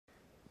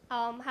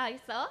Hi,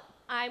 sir.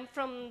 I'm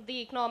from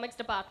the economics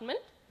department.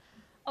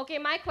 Okay,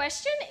 my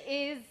question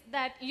is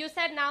that you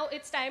said now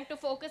it's time to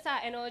focus our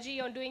energy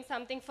on doing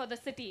something for the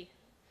city.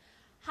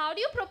 How do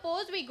you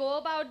propose we go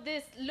about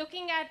this,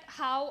 looking at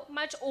how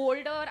much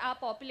older our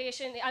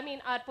population, I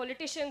mean, our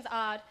politicians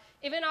are,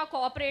 even our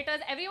cooperators,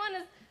 everyone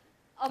is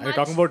a Are you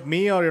talking much... about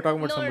me or you're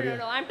talking about No, no, somebody no,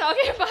 else? no, I'm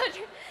talking about...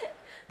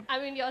 I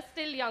mean, you're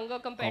still younger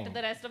compared to Oh,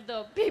 the rest of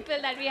the people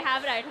that we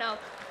have right now.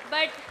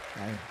 But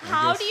I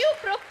how do guess. you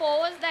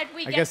propose that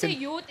we I get guess the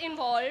in youth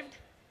involved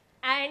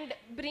and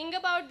bring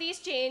about these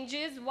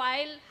changes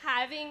while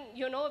having,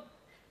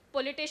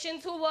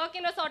 politicians who work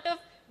in a sort of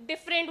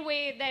different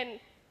way than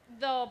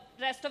the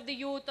rest of the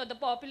youth or the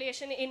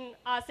population in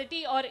our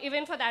city, or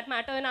even for that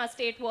matter in our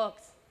state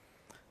works?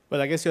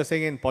 Well, I guess you're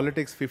saying in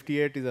politics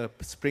 58 is a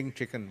spring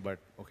chicken, but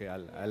okay,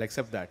 I'll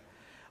accept that.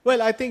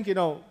 Well, I think,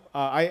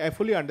 I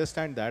fully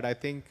understand that. I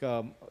think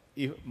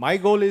if my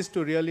goal is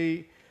to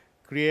really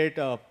create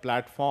a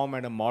platform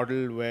and a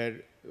model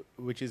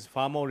which is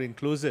far more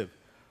inclusive,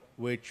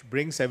 which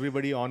brings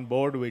everybody on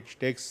board, which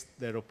takes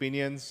their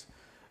opinions,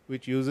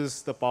 which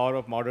uses the power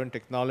of modern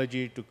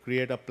technology to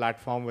create a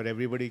platform where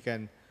everybody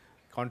can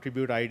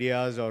contribute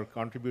ideas or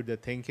contribute their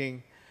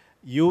thinking,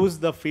 use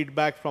the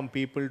feedback from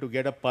people to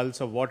get a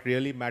pulse of what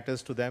really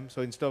matters to them.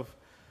 So instead of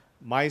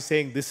my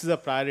saying this is a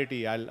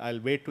priority, I'll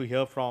wait to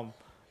hear from,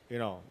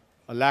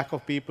 a lack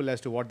of people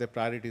as to what their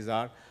priorities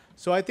are.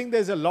 So I think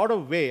there's a lot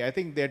of way. I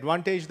think the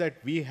advantage that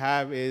we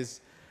have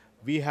is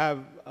we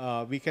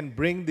can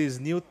bring this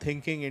new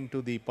thinking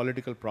into the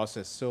political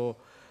process. So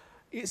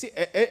you see,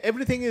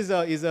 everything is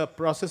a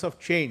process of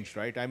change,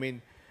 right? I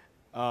mean,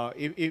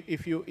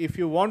 if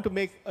you want to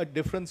make a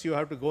difference, you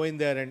have to go in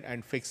there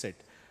and fix it.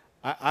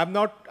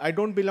 I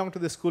don't belong to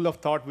the school of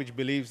thought which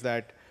believes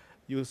that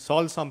you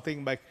solve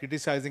something by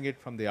criticizing it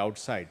from the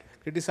outside.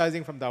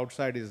 Criticizing from the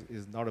outside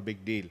is not a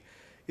big deal.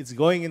 It's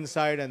going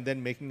inside and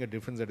then making a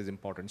difference that is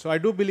important. So I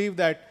do believe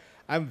that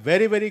I'm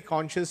very, very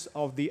conscious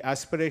of the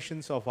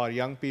aspirations of our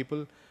young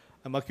people.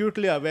 I'm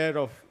acutely aware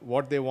of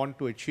what they want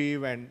to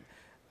achieve, and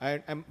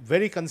I'm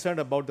very concerned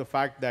about the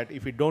fact that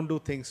if we don't do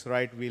things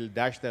right, we'll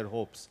dash their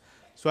hopes.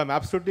 So I'm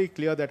absolutely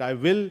clear that I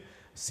will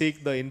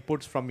seek the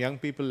inputs from young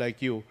people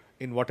like you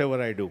in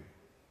whatever I do.